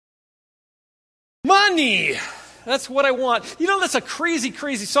Money. That's what I want. You know, that's a crazy,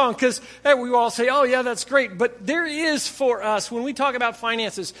 crazy song because we all say, oh, yeah, that's great. But there is for us, when we talk about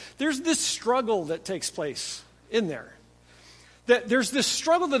finances, there's this struggle that takes place in there. That there's this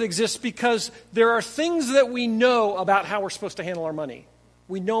struggle that exists because there are things that we know about how we're supposed to handle our money.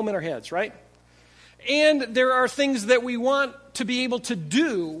 We know them in our heads, right? And there are things that we want to be able to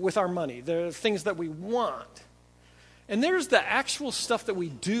do with our money. There are things that we want. And there's the actual stuff that we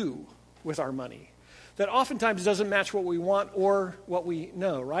do with our money that oftentimes doesn't match what we want or what we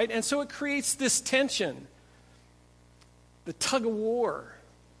know, right? And so it creates this tension, the tug of war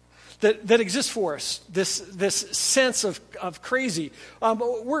that exists for us, this sense of crazy.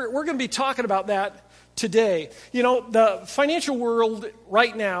 We're going to be talking about that today. You know, the financial world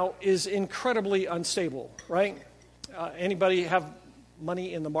right now is incredibly unstable, right? Anybody have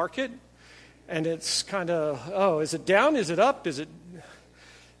money in the market? And it's kind of, is it down? Is it up?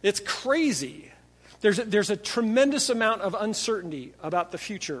 It's crazy. There's a tremendous amount of uncertainty about the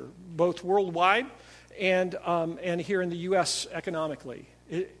future, both worldwide and here in the U.S. economically.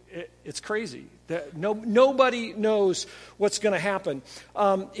 It's crazy. Nobody knows what's going to happen.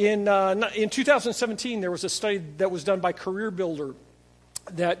 In 2017, there was a study that was done by Career Builder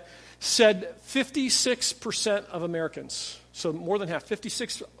that said 56% of Americans, so more than half,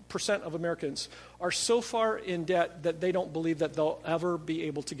 56% of Americans are so far in debt that they don't believe that they'll ever be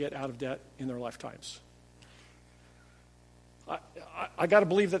able to get out of debt in their lifetimes. I got to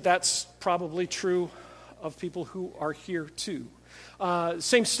believe that that's probably true of people who are here too.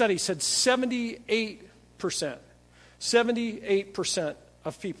 Same study said 78%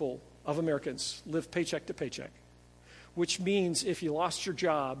 of people, of Americans, live paycheck to paycheck, which means if you lost your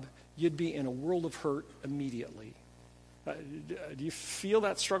job, you'd be in a world of hurt immediately. Do you feel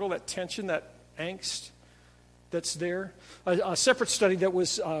that struggle, that tension, that angst that's there? A separate study that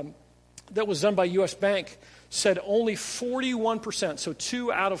was done by U.S. Bank said only 41%, so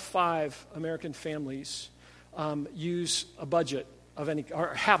 2 out of 5 American families use a budget of any,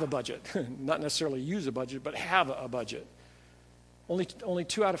 or have a budget, not necessarily use a budget, but have a budget. Only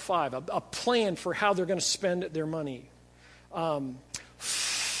 2 out of 5, a plan for how they're going to spend their money.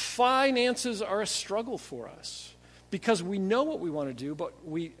 Finances are a struggle for us because we know what we want to do, but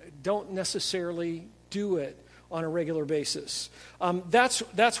we don't necessarily do it on a regular basis.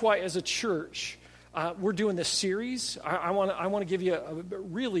 That's why, as a church, we're doing this series. I want to give you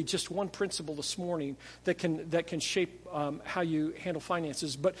really just one principle this morning that can shape how you handle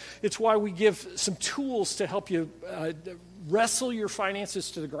finances. But it's why we give some tools to help you wrestle your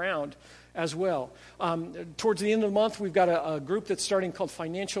finances to the ground as well. Towards the end of the month, we've got a group that's starting called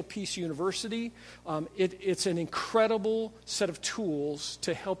Financial Peace University. It's an incredible set of tools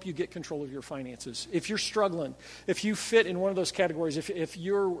to help you get control of your finances. If you're struggling, if you fit in one of those categories, if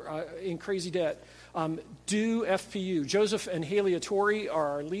you're in crazy debt, do FPU. Joseph and Haley Atori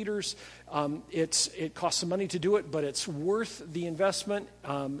are our leaders. It costs some money to do it, but it's worth the investment.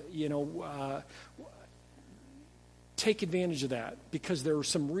 Take advantage of that because there are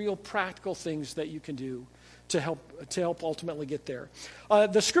some real practical things that you can do to help ultimately get there.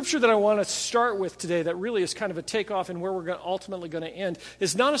 The scripture that I want to start with today that really is kind of a takeoff and where we're ultimately going to end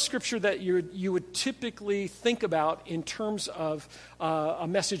is not a scripture that you would typically think about in terms of a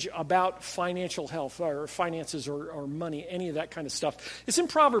message about financial health or finances or money, any of that kind of stuff. It's in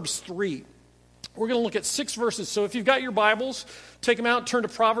Proverbs 3. We're going to look at 6 verses. So if you've got your Bibles, take them out, turn to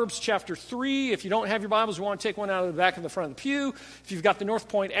Proverbs chapter 3. If you don't have your Bibles, you want to take one out of the back of the front of the pew. If you've got the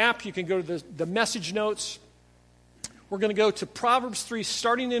Northpointe app, you can go to the message notes. We're going to go to Proverbs 3,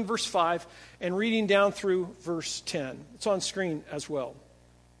 starting in verse 5 and reading down through verse 10. It's on screen as well.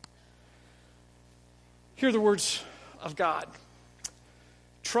 Hear the words of God.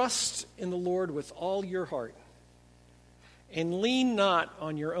 Trust in the Lord with all your heart, and lean not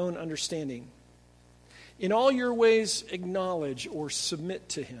on your own understanding. In all your ways acknowledge or submit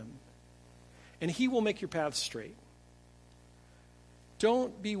to him, and he will make your paths straight.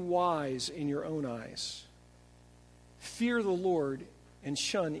 Don't be wise in your own eyes. Fear the Lord and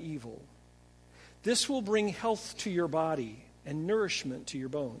shun evil. This will bring health to your body and nourishment to your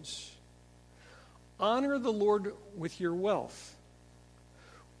bones. Honor the Lord with your wealth,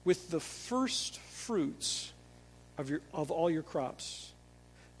 with the first fruits of all your crops.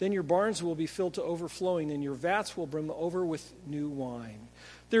 Then your barns will be filled to overflowing, and your vats will brim over with new wine.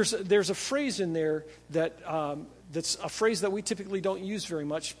 There's a phrase in there that's a phrase that we typically don't use very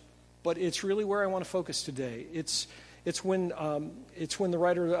much, but it's really where I want to focus today. It's when the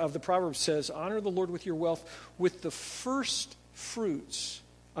writer of the Proverbs says, "Honor the Lord with your wealth, with the first fruits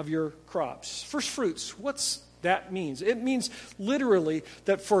of your crops." First fruits. What's that means. It means literally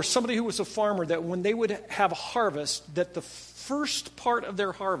that for somebody who was a farmer, that when they would have a harvest, that the first part of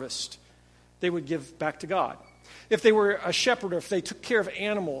their harvest they would give back to God. If they were a shepherd, or if they took care of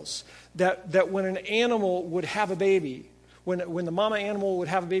animals, that when an animal would have a baby, when the mama animal would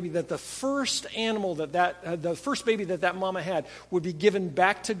have a baby, that the first animal the first baby that mama had would be given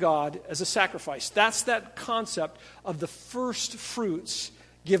back to God as a sacrifice. That's that concept of the first fruits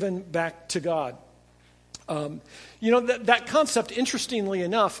given back to God. That concept, interestingly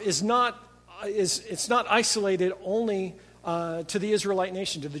enough, it's not isolated only to the Israelite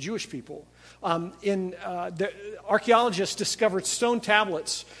nation, to the Jewish people. The archaeologists discovered stone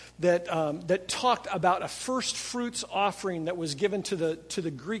tablets that talked about a first fruits offering that was given to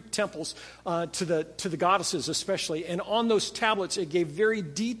the Greek temples, to the goddesses especially. And on those tablets, it gave very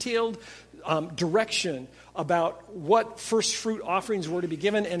detailed direction about what first fruit offerings were to be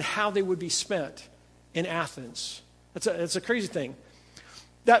given and how they would be spent in Athens. That's a crazy thing.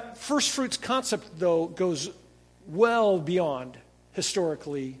 That first fruits concept, though, goes well beyond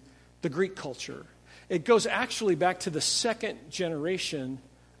historically the Greek culture. It goes actually back to the second generation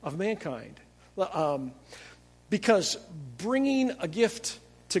of mankind. Because bringing a gift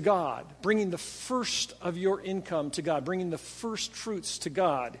to God, bringing the first of your income to God, bringing the first fruits to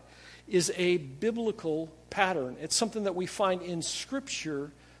God is a biblical pattern. It's something that we find in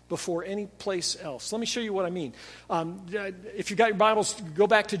Scripture before any place else. Let me show you what I mean. If you've got your Bibles, go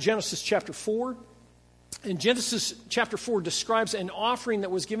back to Genesis chapter 4. And Genesis chapter 4 describes an offering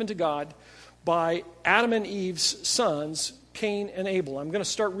that was given to God by Adam and Eve's sons, Cain and Abel. I'm going to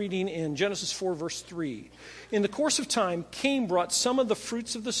start reading in Genesis 4, verse 3. In the course of time, Cain brought some of the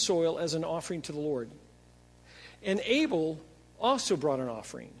fruits of the soil as an offering to the Lord. And Abel also brought an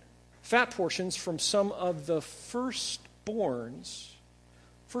offering, fat portions from some of the firstborn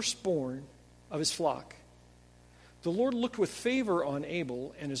of his flock. The Lord looked with favor on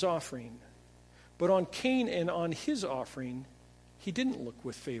Abel and his offering, but on Cain and on his offering, he didn't look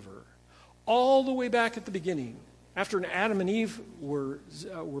with favor. All the way back at the beginning, after Adam and Eve were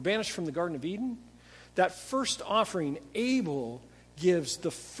banished from the Garden of Eden, that first offering, Abel gives the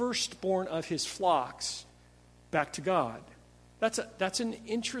firstborn of his flocks back to God. That's an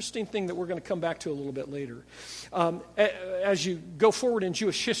interesting thing that we're going to come back to a little bit later. As you go forward in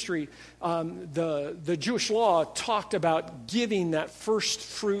Jewish history, the Jewish law talked about giving that first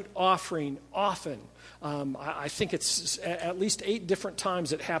fruit offering often. I think it's at least 8 different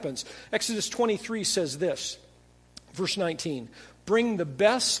times it happens. Exodus 23 says this, verse 19, "Bring the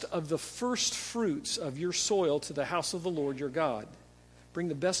best of the first fruits of your soil to the house of the Lord your God." Bring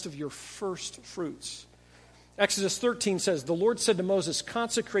the best of your first fruits. Exodus 13 says, "The Lord said to Moses,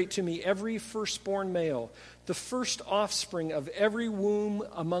 'Consecrate to me every firstborn male. The first offspring of every womb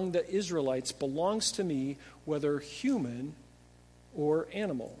among the Israelites belongs to me, whether human or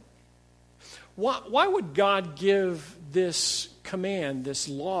animal.'" Why would God give this command, this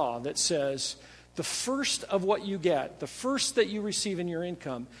law that says the first of what you get, the first that you receive in your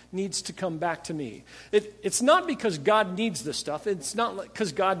income, needs to come back to me? It's not because God needs this stuff. It's not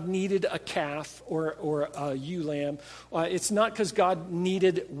because God needed a calf or a ewe lamb. It's not because God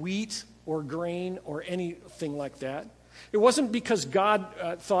needed wheat or grain or anything like that. It wasn't because God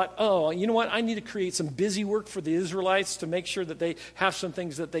thought, oh, you know what, I need to create some busy work for the Israelites to make sure that they have some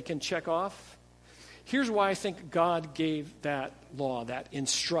things that they can check off. Here's why I think God gave that law, that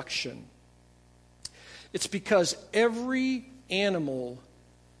instruction. It's because every animal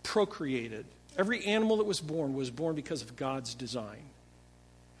procreated. Every animal that was born because of God's design.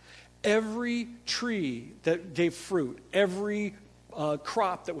 Every tree that gave fruit, every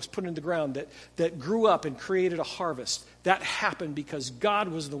crop that was put into the ground that grew up and created a harvest, that happened because God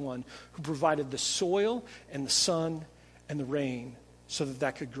was the one who provided the soil and the sun and the rain so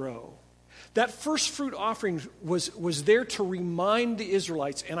that could grow. That first fruit offering was there to remind the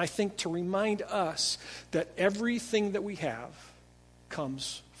Israelites, and I think to remind us, that everything that we have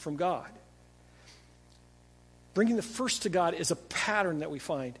comes from God. Bringing the first to God is a pattern that we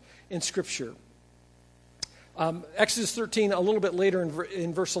find in Scripture. Exodus 13, a little bit later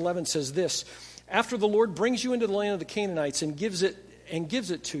in verse 11, says this, "After the Lord brings you into the land of the Canaanites and gives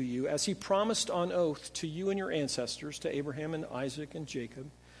it to you, as he promised on oath to you and your ancestors, to Abraham and Isaac and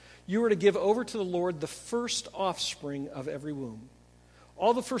Jacob, you are to give over to the Lord the first offspring of every womb.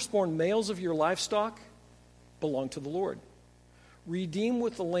 All the firstborn males of your livestock belong to the Lord. Redeem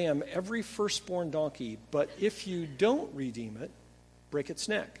with the lamb every firstborn donkey, but if you don't redeem it, break its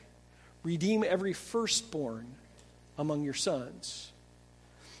neck. Redeem every firstborn among your sons."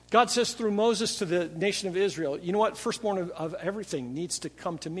 God says through Moses to the nation of Israel, you know what? Firstborn of everything needs to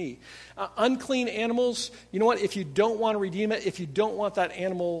come to me. Unclean animals, you know what? If you don't want to redeem it, if you don't want that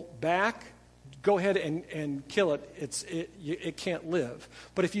animal back, go ahead and kill it. It can't live.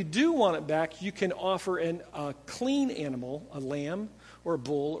 But if you do want it back, you can offer a clean animal, a lamb or a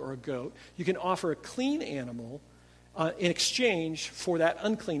bull or a goat. You can offer a clean animal in exchange for that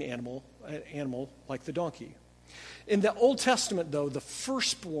unclean animal, an animal like the donkey. In the Old Testament, though, the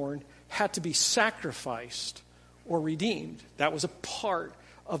firstborn had to be sacrificed or redeemed. That was a part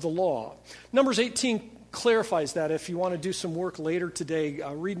of the law. Numbers 18 clarifies that. If you want to do some work later today,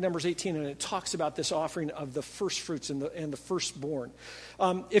 read Numbers 18, and it talks about this offering of the first fruits and the firstborn.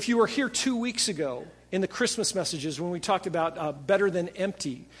 If you were here 2 weeks ago in the Christmas messages when we talked about better than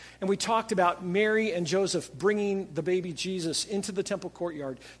empty, and we talked about Mary and Joseph bringing the baby Jesus into the temple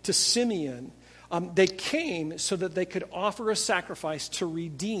courtyard to Simeon, they came so that they could offer a sacrifice to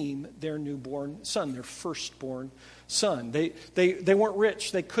redeem their newborn son, their firstborn son. They weren't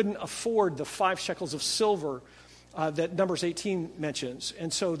rich. They couldn't afford the 5 shekels of silver that Numbers 18 mentions.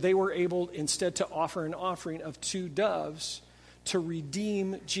 And so they were able instead to offer an offering of 2 doves to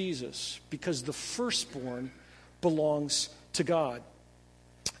redeem Jesus, because the firstborn belongs to God.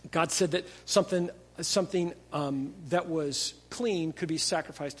 God said that something that was clean could be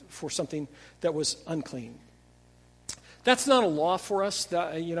sacrificed for something that was unclean. That's not a law for us.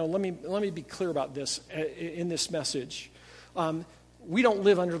 Let me be clear about this in this message. We don't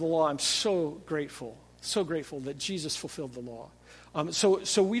live under the law. I'm so grateful that Jesus fulfilled the law.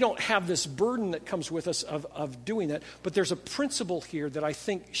 So we don't have this burden that comes with us of doing that. But there's a principle here that I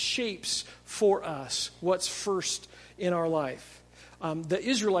think shapes for us what's first in our life. The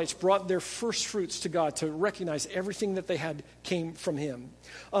Israelites brought their first fruits to God to recognize everything that they had came from Him.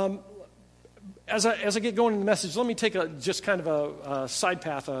 As I get going in the message, let me take just kind of a side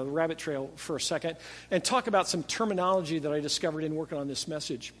path, a rabbit trail for a second, and talk about some terminology that I discovered in working on this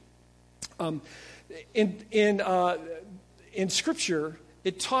message. In Scripture,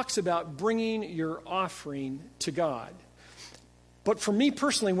 it talks about bringing your offering to God. But for me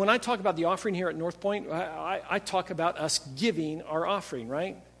personally, when I talk about the offering here at Northpointe, I talk about us giving our offering,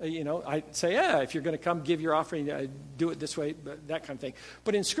 right? I say, if you're going to come give your offering, do it this way, that kind of thing.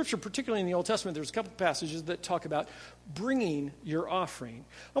 But in Scripture, particularly in the Old Testament, there's a couple of passages that talk about bringing your offering.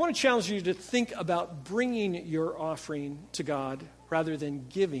 I want to challenge you to think about bringing your offering to God rather than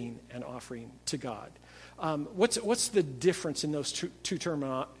giving an offering to God. What's the difference in those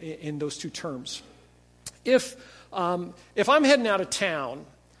two terms? If I'm heading out of town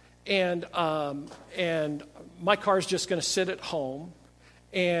and my car's just going to sit at home,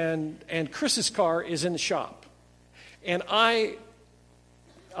 and Chris's car is in the shop, and I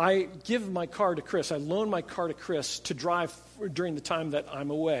give my car to Chris, I loan my car to Chris to drive during the time that I'm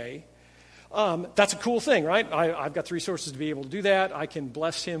away, that's a cool thing, right? I've got the resources to be able to do that. I can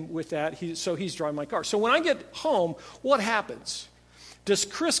bless him with that. So he's driving my car. So when I get home, what happens? Does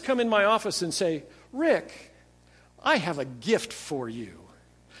Chris come in my office and say, Rick, I have a gift for you.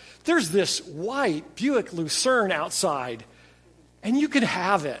 There's this white Buick Lucerne outside, and you can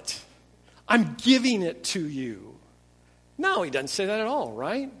have it. I'm giving it to you. No, he doesn't say that at all,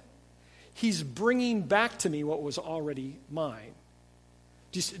 right? He's bringing back to me what was already mine.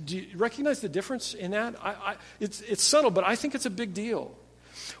 Do you recognize the difference in that? It's subtle, but I think it's a big deal.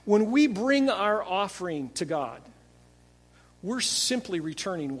 When we bring our offering to God, we're simply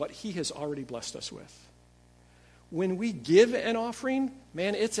returning what He has already blessed us with. When we give an offering,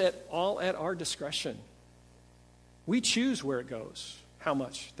 man, it's all at our discretion. We choose where it goes, how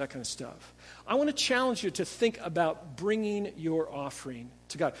much, that kind of stuff. I want to challenge you to think about bringing your offering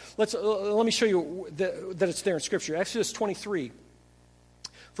to God. Let me show you that it's there in Scripture. Exodus 23,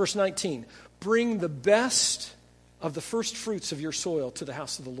 verse 19. Bring the best of the first fruits of your soil to the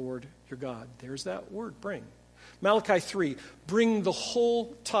house of the Lord your God. There's that word, bring. Malachi 3, bring the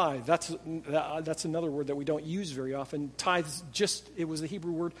whole tithe. That's another word that we don't use very often. Tithes, it was the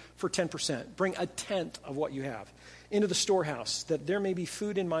Hebrew word for 10%. Bring a tenth of what you have into the storehouse, that there may be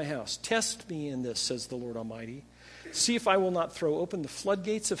food in my house. Test me in this, says the Lord Almighty. See if I will not throw open the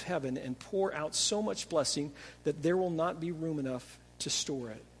floodgates of heaven and pour out so much blessing that there will not be room enough to store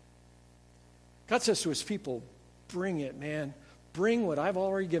it. God says to His people, bring it, man. Bring what I've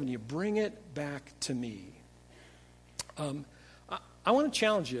already given you. Bring it back to me. I want to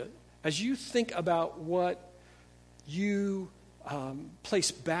challenge you, as you think about what you place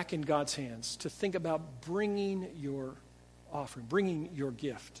back in God's hands, to think about bringing your offering, bringing your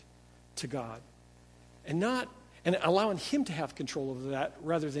gift to God, and allowing Him to have control over that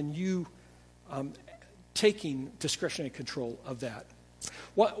rather than you taking discretionary control of that.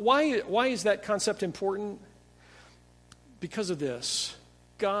 Why is that concept important? Because of this.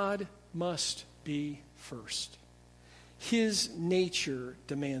 God must be first. His nature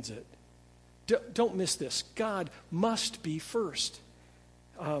demands it. Don't miss this. God must be first.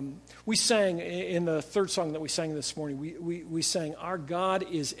 We sang in the third song that we sang this morning, we sang, our God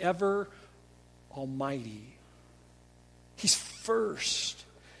is ever almighty. He's first.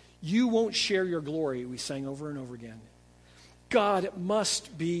 You won't share your glory, we sang over and over again. God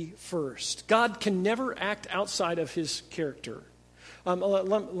must be first. God can never act outside of his character.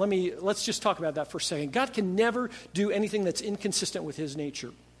 Let's just talk about that for a second. God can never do anything that's inconsistent with his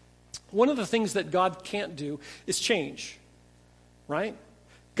nature. One of the things that God can't do is change, right?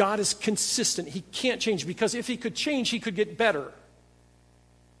 God is consistent. He can't change because if he could change, he could get better,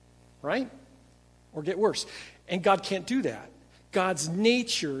 right? Or get worse. And God can't do that. God's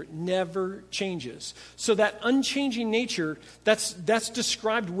nature never changes. So that unchanging nature, that's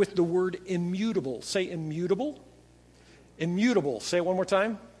described with the word immutable. Say immutable. Immutable. Say it one more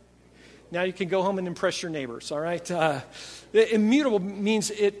time. Now you can go home and impress your neighbors, all right? Immutable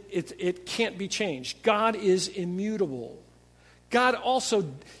means it can't be changed. God is immutable. God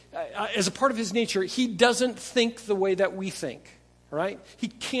also, as a part of his nature, he doesn't think the way that we think, right? He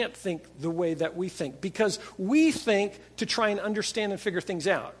can't think the way that we think because we think to try and understand and figure things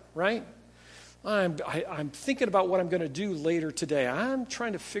out, right? I'm thinking about what I'm going to do later today. I'm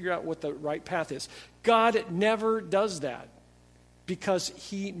trying to figure out what the right path is. God never does that because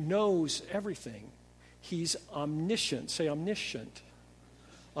he knows everything. He's omniscient. Say omniscient.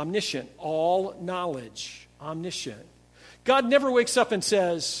 Omniscient. All knowledge. Omniscient. God never wakes up and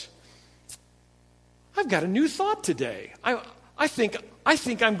says, I've got a new thought today. I think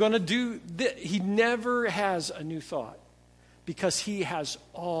I'm going to do this. He never has a new thought because he has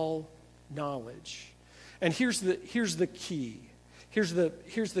all knowledge. And here's the key. Here's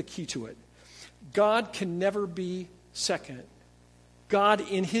the key to it. God can never be second. God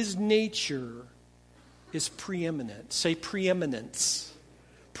in his nature is preeminent. Say preeminence.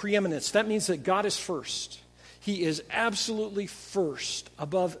 Preeminence. That means that God is first. He is absolutely first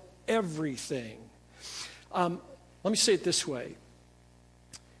above everything. Let me say it this way.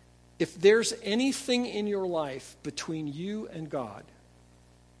 If there's anything in your life between you and God,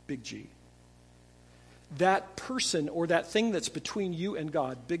 big G, that person or that thing that's between you and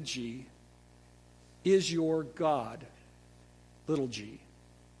God, big G, is your God, little g.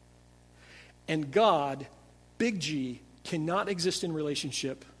 And God, big G, cannot exist in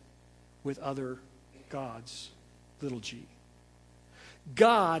relationship with other gods, little g.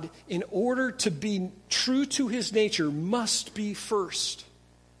 God, in order to be true to his nature, must be first.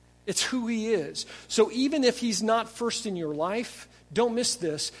 It's who he is. So even if he's not first in your life, don't miss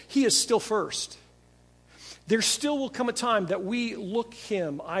this, he is still first. There still will come a time that we look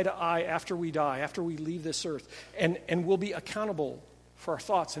him eye to eye after we die, after we leave this earth, and we'll be accountable for our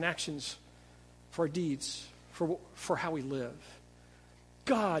thoughts and actions, for our deeds, for how we live.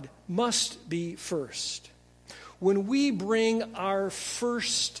 God must be first. When we bring our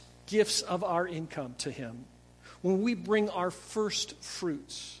first gifts of our income to him, when we bring our first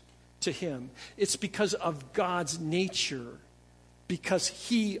fruits to him, it's because of God's nature, because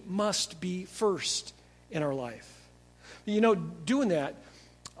he must be first in our life. You know, doing that,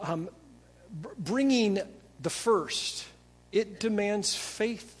 bringing the first, it demands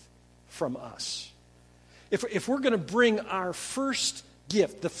faith from us. If we're going to bring our first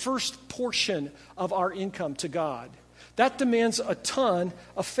gift, the first portion of our income to God, that demands a ton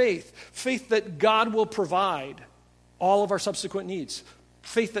of faith. Faith that God will provide all of our subsequent needs.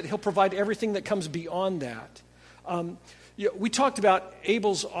 Faith that he'll provide everything that comes beyond that. We talked about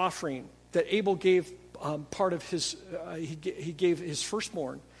Abel's offering, that Abel gave part of his, he gave his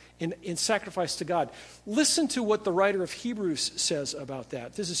firstborn in sacrifice to God. Listen to what the writer of Hebrews says about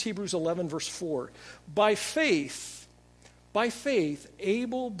that. This is Hebrews 11, verse 4. By faith,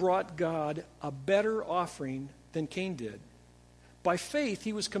 Abel brought God a better offering than Cain did. By faith,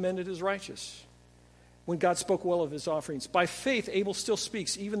 he was commended as righteous when God spoke well of his offerings. By faith, Abel still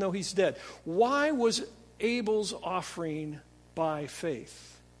speaks, even though he's dead. Why was Abel's offering by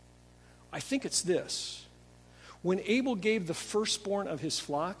faith? I think it's this. When Abel gave the firstborn of his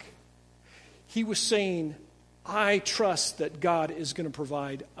flock, he was saying, I trust that God is going to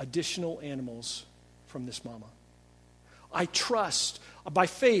provide additional animals from this mama. I trust, by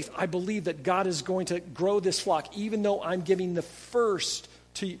faith, I believe that God is going to grow this flock, even though I'm giving the first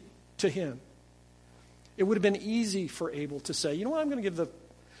to him. It would have been easy for Abel to say, you know what, I'm going to give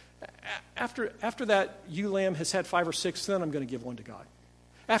after that ewe lamb has had 5 or 6, then I'm going to give one to God.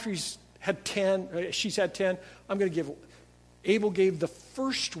 After she's had 10, I'm going to give. Abel gave the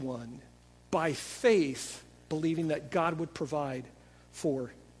first one by faith, believing that God would provide for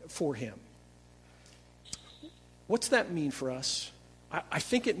him. What's that mean for us? I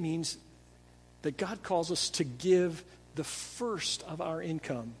think it means that God calls us to give the first of our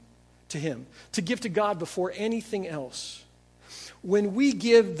income to him, to give to God before anything else. When we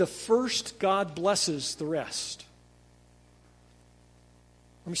give the first, God blesses the rest.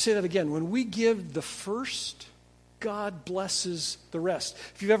 Let me say that again. When we give the first, God blesses the rest.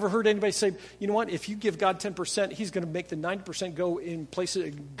 If you've ever heard anybody say, you know what, if you give God 10%, he's going to make the 90% go in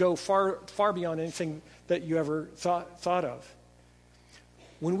places, go far, far beyond anything that you ever thought of.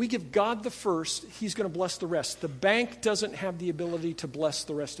 When we give God the first, he's going to bless the rest. The bank doesn't have the ability to bless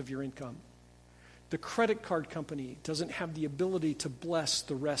the rest of your income. The credit card company doesn't have the ability to bless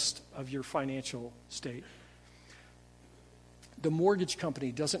the rest of your financial state. The mortgage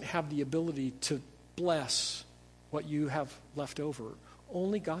company doesn't have the ability to bless what you have left over.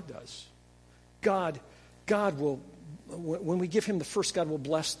 Only God does. God will, when we give him the first, God will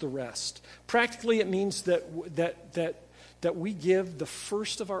bless the rest. Practically, it means that we give the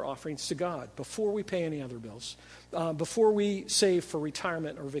first of our offerings to God before we pay any other bills, before we save for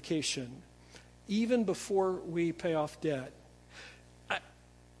retirement or vacation, even before we pay off debt.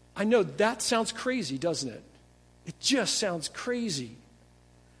 I know that sounds crazy, doesn't it? It just sounds crazy.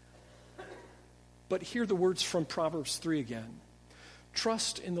 But hear the words from Proverbs 3 again.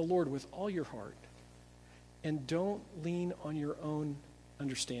 Trust in the Lord with all your heart, and don't lean on your own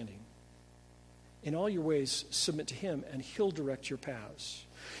understanding. In all your ways, submit to him, and he'll direct your paths.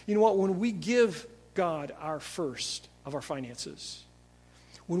 You know what? When we give God our first of our finances,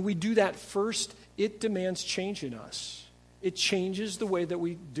 when we do that first, it demands change in us. It changes the way that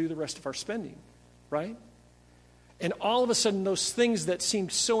we do the rest of our spending, right? And all of a sudden, those things that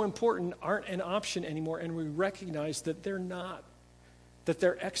seemed so important aren't an option anymore, and we recognize that they're not, that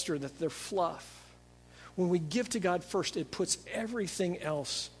they're extra, that they're fluff. When we give to God first, it puts everything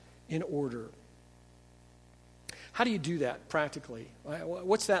else in order. How do you do that practically?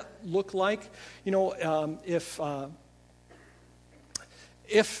 What's that look like? You know, if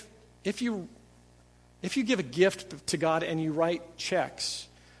you give a gift to God and you write checks,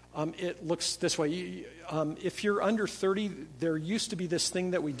 it looks this way. If you're under 30, there used to be this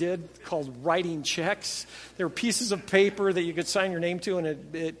thing that we did called writing checks. There were pieces of paper that you could sign your name to, and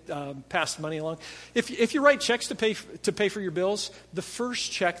it passed money along. If you write checks to pay for your bills, the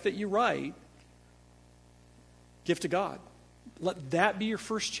first check that you write, give to God. Let that be your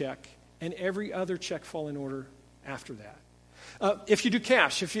first check, and every other check fall in order after that. If you do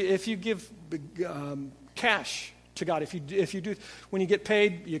cash, if you give cash to God, if you do, when you get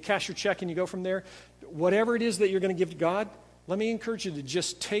paid, you cash your check and you go from there. Whatever it is that you're going to give to God, let me encourage you to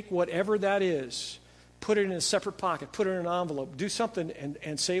just take whatever that is, put it in a separate pocket, put it in an envelope, do something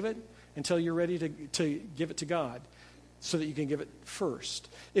and save it until you're ready to give it to God, so that you can give it first.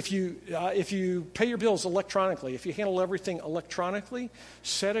 If you pay your bills electronically, if you handle everything electronically,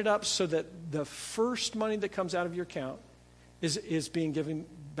 set it up so that the first money that comes out of your account is being given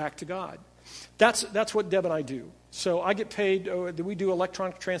back to God. That's what Deb and I do. So I get paid, we do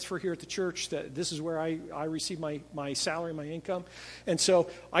electronic transfer here at the church. This is where I receive my salary, my income. And so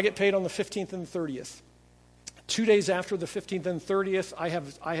I get paid on the 15th and the 30th. 2 days after the 15th and 30th,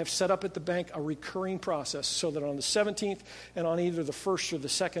 I have set up at the bank a recurring process so that on the 17th and on either the 1st or the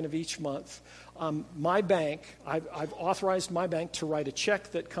 2nd of each month, my bank, I've authorized my bank to write a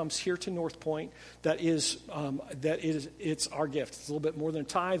check that comes here to Northpointe it's our gift. It's a little bit more than a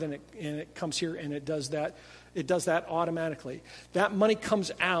tithe, and it comes here and it does that. It does that automatically. That money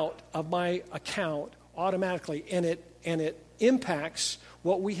comes out of my account automatically, and it impacts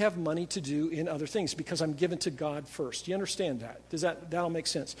what we have money to do in other things because I'm given to God first. Do you understand that? That'll make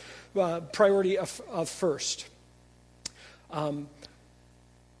sense? Priority of first.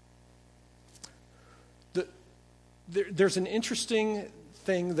 There's an interesting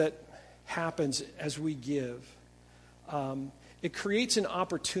thing that happens as we give. It creates an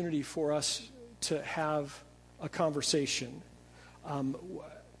opportunity for us to have a conversation.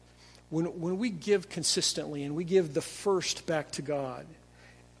 When we give consistently and we give the first back to God,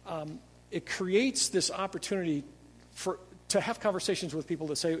 it creates this opportunity to have conversations with people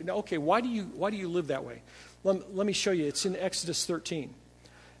that say, okay, why do you live that way? Let me show you. It's in Exodus 13.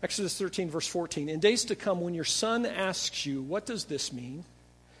 Exodus 13, verse 14. In days to come, when your son asks you, what does this mean?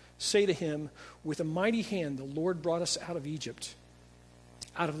 Say to him, with a mighty hand the Lord brought us out of Egypt,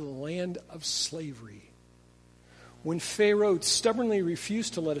 out of the land of slavery. When Pharaoh stubbornly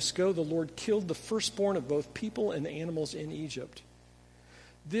refused to let us go, the Lord killed the firstborn of both people and animals in Egypt.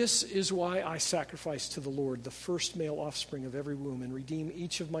 This is why I sacrifice to the Lord the first male offspring of every womb and redeem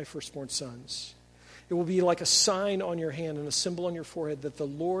each of my firstborn sons. It will be like a sign on your hand and a symbol on your forehead that the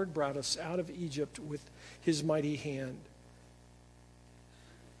Lord brought us out of Egypt with his mighty hand.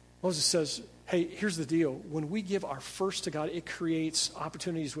 Moses says, hey, here's the deal. When we give our first to God, it creates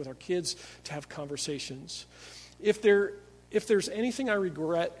opportunities with our kids to have conversations. If there's anything I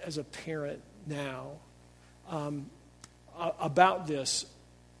regret as a parent now about this,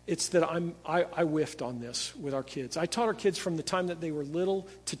 it's that I whiffed on this with our kids. I taught our kids from the time that they were little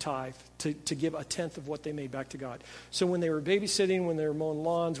to tithe, to give a tenth of what they made back to God. So when they were babysitting, when they were mowing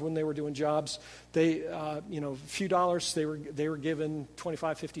lawns, when they were doing jobs, they, a few dollars, they were given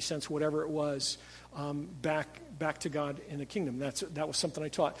 25, 50 cents, whatever it was, back to God in the kingdom. That was something I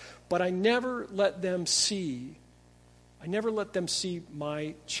taught. But I never let them see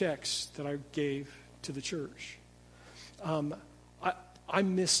my checks that I gave to the church. I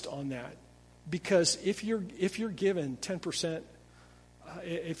missed on that, because if you're given 10%,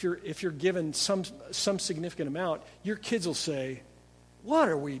 if you're given some significant amount, your kids will say, "What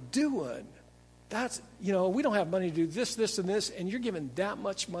are we doing? That's we don't have money to do this, and this, and you're giving that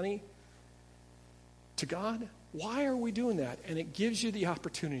much money to God. Why are we doing that?" And it gives you the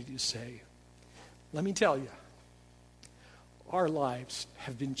opportunity to say, "Let me tell you, our lives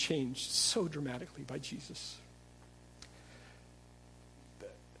have been changed so dramatically by Jesus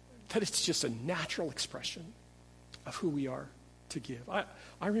that it's just a natural expression of who we are to give."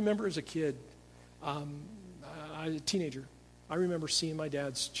 I remember as a kid, I was a teenager, I remember seeing my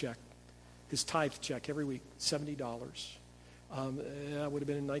dad's check, his tithe check every week, $70. That would have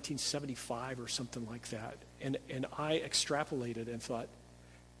been in 1975 or something like that. And I extrapolated and thought,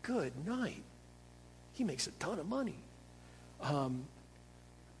 good night. He makes a ton of money.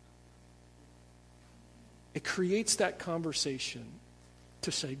 It creates that conversation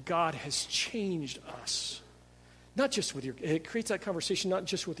to say, God has changed us. It creates that conversation not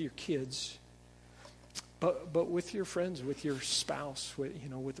just with your kids, but with your friends, with your spouse,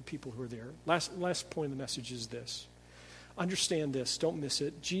 with the people who are there. Last point of the message is this. Understand this, don't miss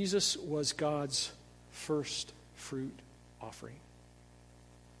it. Jesus was God's first fruit offering.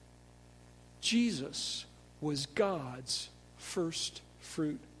 Jesus was God's first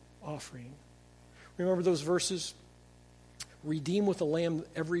fruit offering. Remember those verses? Redeem with a lamb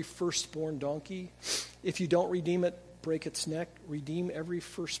every firstborn donkey. If you don't redeem it, break its neck. Redeem every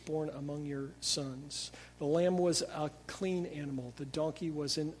firstborn among your sons. The lamb was a clean animal. The donkey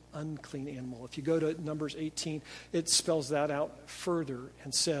was an unclean animal. If you go to Numbers 18, it spells that out further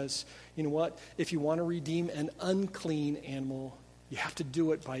and says, you know what? If you want to redeem an unclean animal, you have to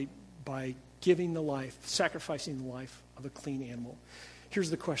do it by giving the life, sacrificing the life of a clean animal. Here's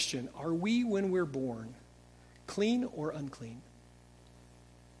the question. Are we, when we're born, clean or unclean?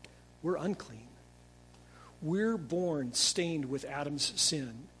 We're unclean. We're born stained with Adam's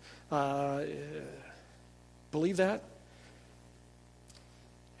sin. Believe that?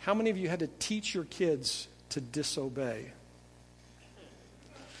 How many of you had to teach your kids to disobey?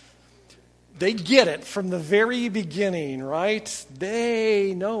 They get it from the very beginning, right?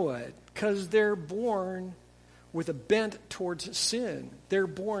 They know it because they're born with a bent towards sin. They're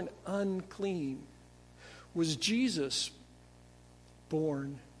born unclean. Was Jesus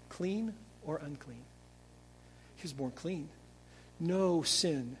born clean or unclean? He was born clean. No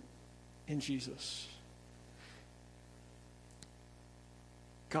sin in Jesus.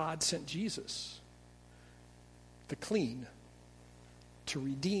 God sent Jesus, the clean, to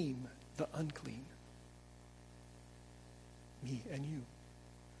redeem the unclean. Me and you.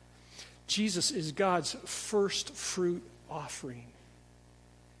 Jesus is God's first fruit offering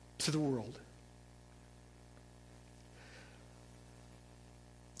to the world.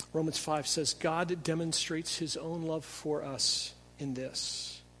 Romans 5 says, God demonstrates his own love for us in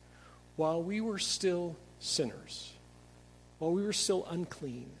this. While we were still sinners, while we were still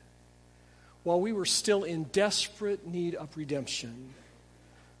unclean, while we were still in desperate need of redemption,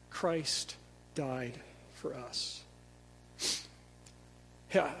 Christ died for us.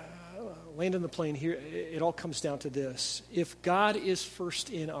 Yeah, landing the plane here, it all comes down to this. If God is first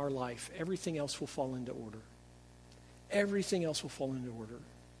in our life, everything else will fall into order. Everything else will fall into order.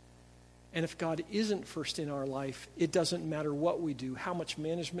 And if God isn't first in our life, it doesn't matter what we do, how much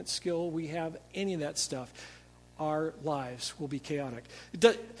management skill we have, any of that stuff, our lives will be chaotic.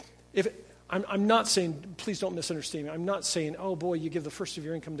 I'm not saying, please don't misunderstand me, I'm not saying, oh boy, you give the first of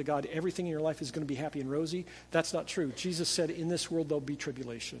your income to God, everything in your life is going to be happy and rosy. That's not true. Jesus said, in this world there'll be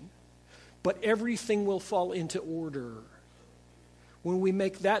tribulation. But everything will fall into order. When we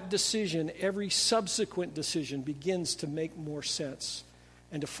make that decision, every subsequent decision begins to make more sense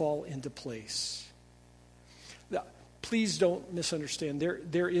and to fall into place. Now, please don't misunderstand.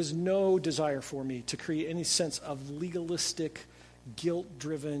 There is no desire for me to create any sense of legalistic,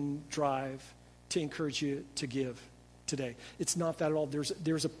 guilt-driven drive to encourage you to give today. It's not that at all.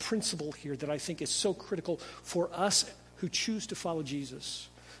 There's a principle here that I think is so critical for us who choose to follow Jesus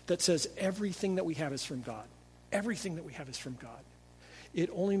that says everything that we have is from God. Everything that we have is from God. It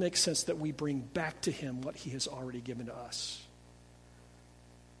only makes sense that we bring back to him what he has already given to us.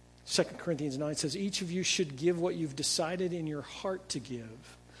 2 Corinthians 9 says, each of you should give what you've decided in your heart to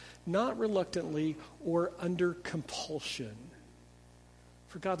give, not reluctantly or under compulsion.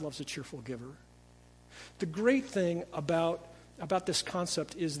 For God loves a cheerful giver. The great thing about this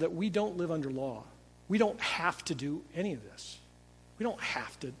concept is that we don't live under law. We don't have to do any of this. We don't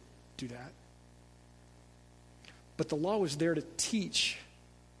have to do that. But the law was there to teach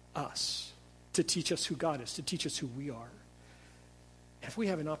us who God is, to teach us who we are. If we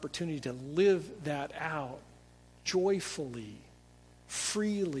have an opportunity to live that out joyfully,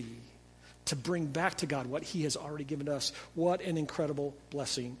 freely, to bring back to God what he has already given us, what an incredible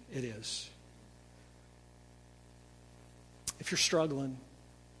blessing it is. If you're struggling,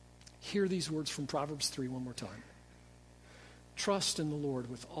 hear these words from Proverbs 3 one more time. Trust in the Lord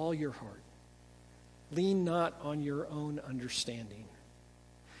with all your heart. Lean not on your own understanding.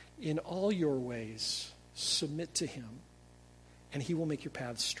 In all your ways, submit to him, and he will make your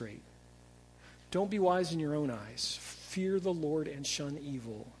paths straight. Don't be wise in your own eyes. Fear the Lord and shun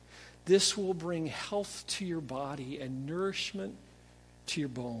evil. This will bring health to your body and nourishment to your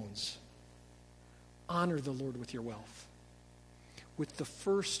bones. Honor the Lord with your wealth, with the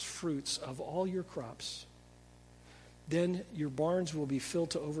first fruits of all your crops. Then your barns will be filled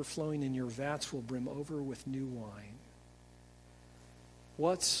to overflowing, and your vats will brim over with new wine.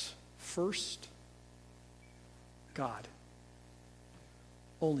 What's first? God.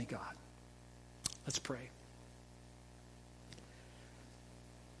 Only God. Let's pray.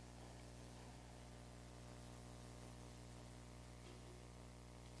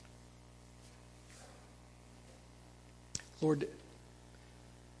 Lord,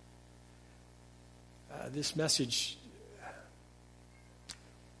 this message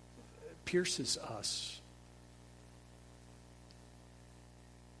pierces us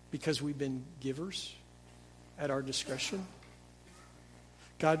because we've been givers at our discretion.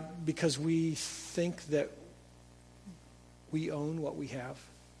 God, because we think that we own what we have.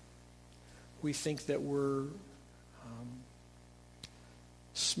 We think that we're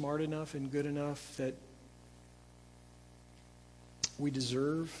smart enough and good enough that we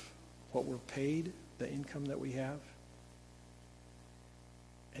deserve what we're paid, the income that we have.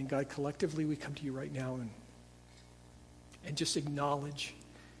 And God, collectively we come to you right now and just acknowledge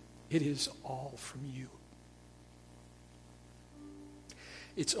it is all from you.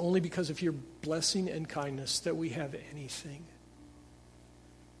 It's only because of your blessing and kindness that we have anything.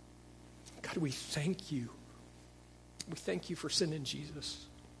 God, we thank you. We thank you for sending Jesus.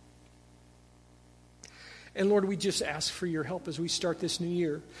 And Lord, we just ask for your help as we start this new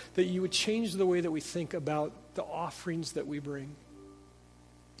year, that you would change the way that we think about the offerings that we bring,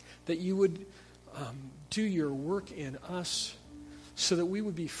 that you would do your work in us so that we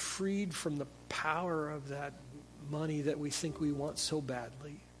would be freed from the power of that money that we think we want so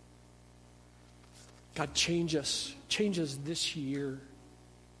badly. God, change us this year.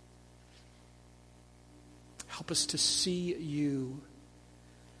 Help us to see you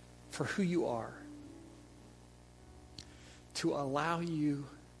for who you are, to allow you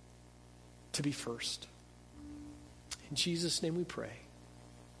to be first. In Jesus' name we pray.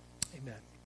 Amen.